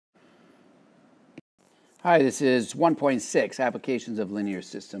Hi, this is 1.6, Applications of Linear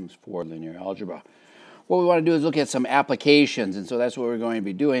Systems for Linear Algebra. What we want to do is look at some applications, and so that's what we're going to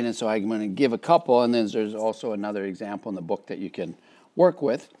be doing. And so I'm going to give a couple, and then there's also another example in the book that you can work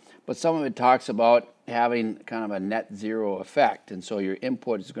with. But some of it talks about having kind of a net zero effect, and so your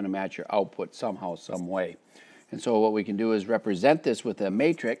input is going to match your output somehow, some way. And so what we can do is represent this with a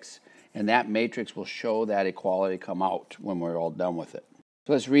matrix, and that matrix will show that equality come out when we're all done with it.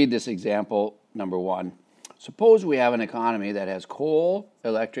 So let's read this example, number one. Suppose we have an economy that has coal,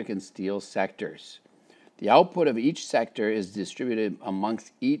 electric, and steel sectors. The output of each sector is distributed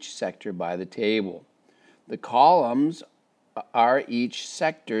amongst each sector by the table. The columns are each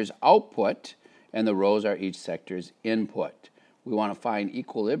sector's output, and the rows are each sector's input. We want to find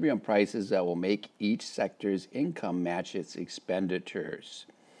equilibrium prices that will make each sector's income match its expenditures.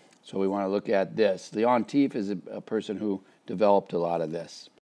 So we want to look at this. Leon Tief is a person who developed a lot of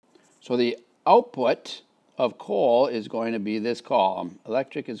this. So the output of coal is going to be this column.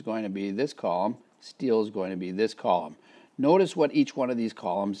 Electric is going to be this column. Steel is going to be this column. Notice what each one of these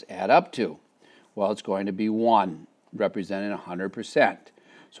columns add up to. Well, it's going to be 1, representing 100%.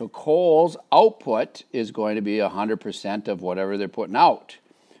 So coal's output is going to be 100% of whatever they're putting out.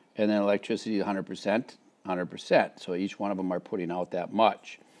 And then electricity is 100%, 100%. So each one of them are putting out that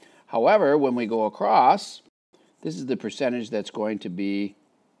much. However, when we go across, this is the percentage that's going to be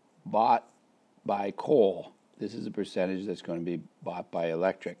bought by coal. This is the percentage that's going to be bought by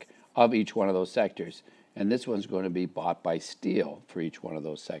electric of each one of those sectors. And this one's going to be bought by steel for each one of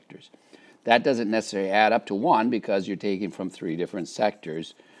those sectors. That doesn't necessarily add up to 1 because you're taking from 3 different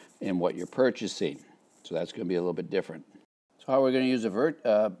sectors in what you're purchasing. So that's going to be a little bit different. So how we're going to use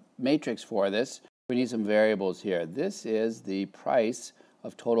a matrix for this, we need some variables here. This is the price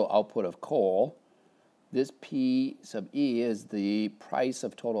of total output of coal. This P sub E is the price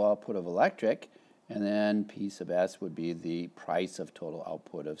of total output of electric, and then P sub S would be the price of total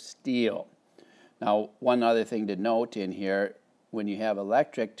output of steel. Now, one other thing to note in here, when you have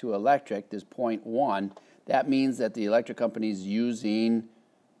electric to electric, this 0.1, that means that the electric company is using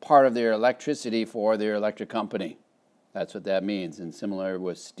part of their electricity for their electric company. That's what that means. And similar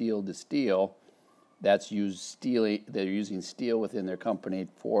with steel to steel, that's they're using steel within their company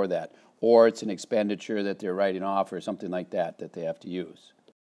for that. Or it's an expenditure that they're writing off or something like that that they have to use.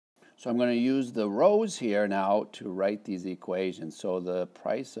 So I'm going to use the rows here now to write these equations. So the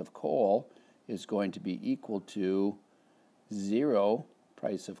price of coal is going to be equal to 0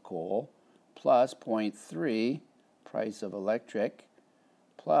 price of coal plus 0.3 price of electric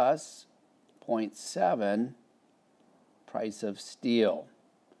plus 0.7 price of steel.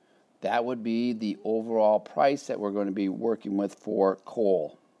 That would be the overall price that we're going to be working with for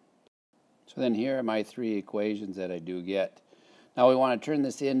coal. So then here are my 3 equations that I do get. Now we want to turn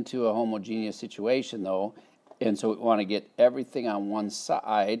this into a homogeneous situation though, and so we want to get everything on one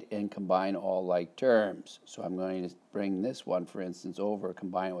side and combine all like terms. So I'm going to bring this one, for instance, over,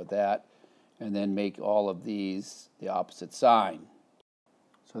 combine it with that, and then make all of these the opposite sign.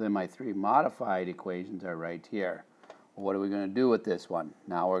 So then my 3 modified equations are right here. Well, what are we going to do with this one?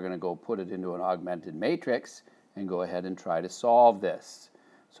 Now we're going to go put it into an augmented matrix and go ahead and try to solve this.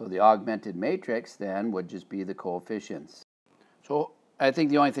 So the augmented matrix then would just be the coefficients. So I think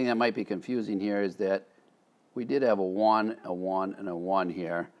the only thing that might be confusing here is that we did have a 1, a 1, and a 1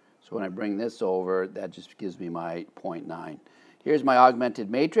 here. So when I bring this over, that just gives me my 0.9. Here's my augmented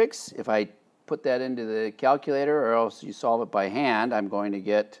matrix. If I put that into the calculator or else you solve it by hand, I'm going to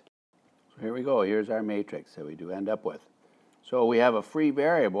get, so here we go, here's our matrix that we do end up with. So we have a free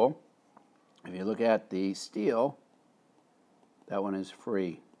variable. If you look at the steel, that one is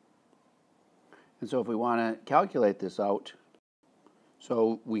free. And so if we want to calculate this out,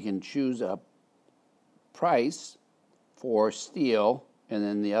 so we can choose a price for steel, and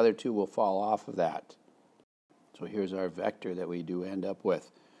then the other 2 will fall off of that. So here's our vector that we do end up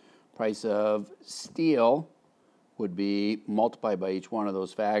with. Price of steel would be multiplied by each one of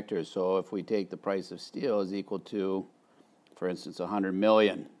those factors. So if we take the price of steel is equal to, for instance, 100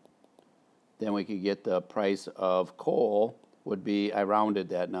 million, then we could get the price of coal would be, I rounded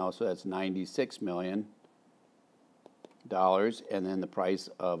that now, so that's $96 million. And then the price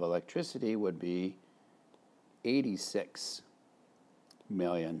of electricity would be $86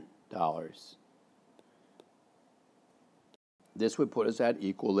 million. This would put us at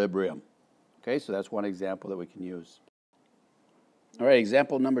equilibrium. Okay, so that's one example that we can use. All right,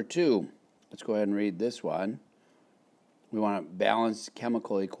 example number 2. Let's go ahead and read this one. We want to balance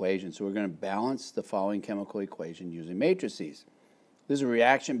chemical equations. So we're going to balance the following chemical equation using matrices. This is a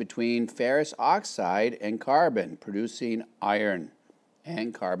reaction between ferrous oxide and carbon, producing iron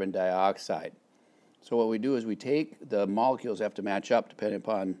and carbon dioxide. So what we do is we take, the molecules have to match up depending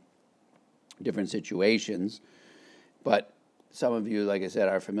upon different situations, but some of you, like I said,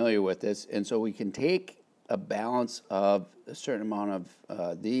 are familiar with this, and so we can take a balance of a certain amount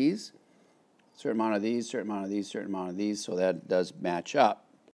of these, certain amount of these, certain amount of these, certain amount of these, so that it does match up,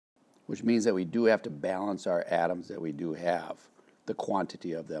 which means that we do have to balance our atoms that we do have, the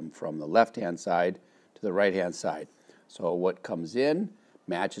quantity of them from the left-hand side to the right-hand side. So what comes in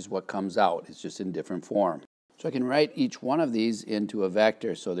matches what comes out. It's just in different form. So I can write each one of these into a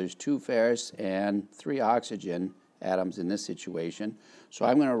vector. So there's 2 ferrous and 3 oxygen atoms in this situation. So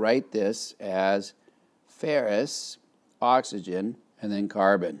I'm going to write this as ferrous, oxygen, and then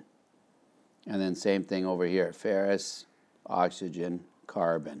carbon. And then same thing over here, ferrous, oxygen,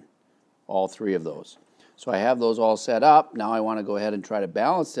 carbon. All 3 of those. So I have those all set up. Now I want to go ahead and try to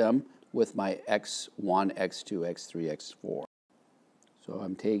balance them with my x1, x2, x3, x4. So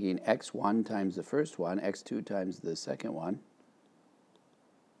I'm taking x1 times the first one, x2 times the second one,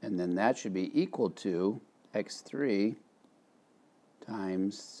 and then that should be equal to x3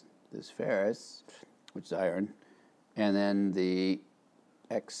 times this ferrous, which is iron, and then the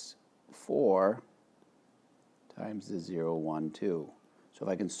x4 times the 0, 1, 2. So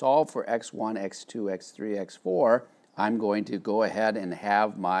if I can solve for x1, x2, x3, x4, I'm going to go ahead and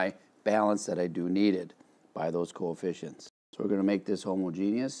have my balance that I do needed by those coefficients. So we're going to make this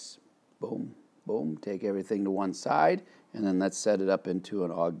homogeneous. Boom, boom. Take everything to one side, and then let's set it up into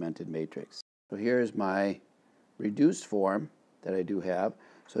an augmented matrix. So here's my reduced form that I do have.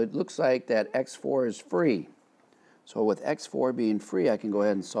 So it looks like that x4 is free. So with x4 being free, I can go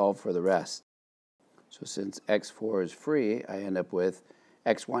ahead and solve for the rest. So since x4 is free, I end up with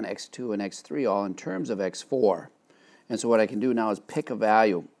x1, x2, and x3 all in terms of x4. And so what I can do now is pick a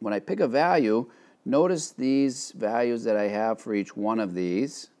value. When I pick a value, notice these values that I have for each one of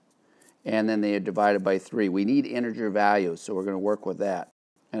these, and then they are divided by 3. We need integer values, so we're going to work with that.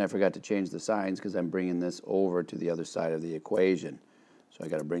 And I forgot to change the signs because I'm bringing this over to the other side of the equation. So I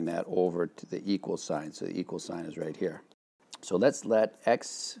got to bring that over to the equal sign. So the equal sign is right here. So let's let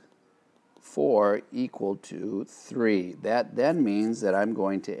x4 equal to 3. That then means that I'm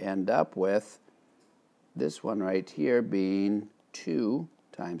going to end up with this one right here being 2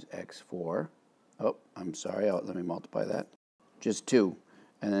 times x4. Oh, I'm sorry, let me multiply that. Just 2.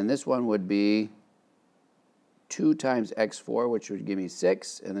 And then this one would be 2 times x4, which would give me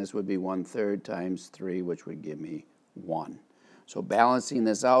 6, and this would be 1/3 times 3, which would give me 1. So balancing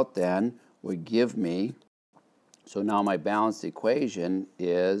this out then would give me, so now my balanced equation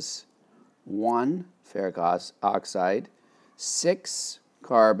is 1 ferric oxide, 6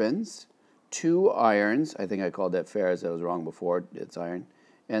 carbons, 2 irons, I think I called that ferrous, that was wrong before, it's iron,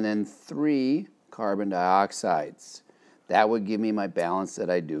 and then 3 carbon dioxides. That would give me my balance that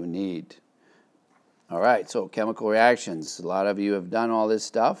I do need. All right, so chemical reactions. A lot of you have done all this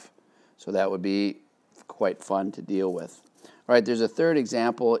stuff, so that would be quite fun to deal with. All right, there's a third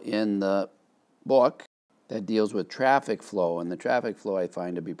example in the book that deals with traffic flow, and the traffic flow I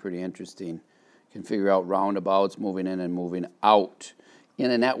find to be pretty interesting. You can figure out roundabouts moving in and moving out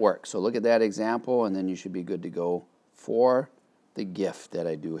in a network. So look at that example, and then you should be good to go for the gift that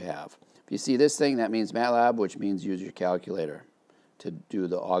I do have. If you see this thing, that means MATLAB, which means use your calculator to do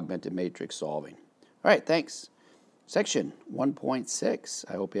the augmented matrix solving. All right, thanks. Section 1.6.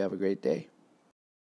 I hope you have a great day.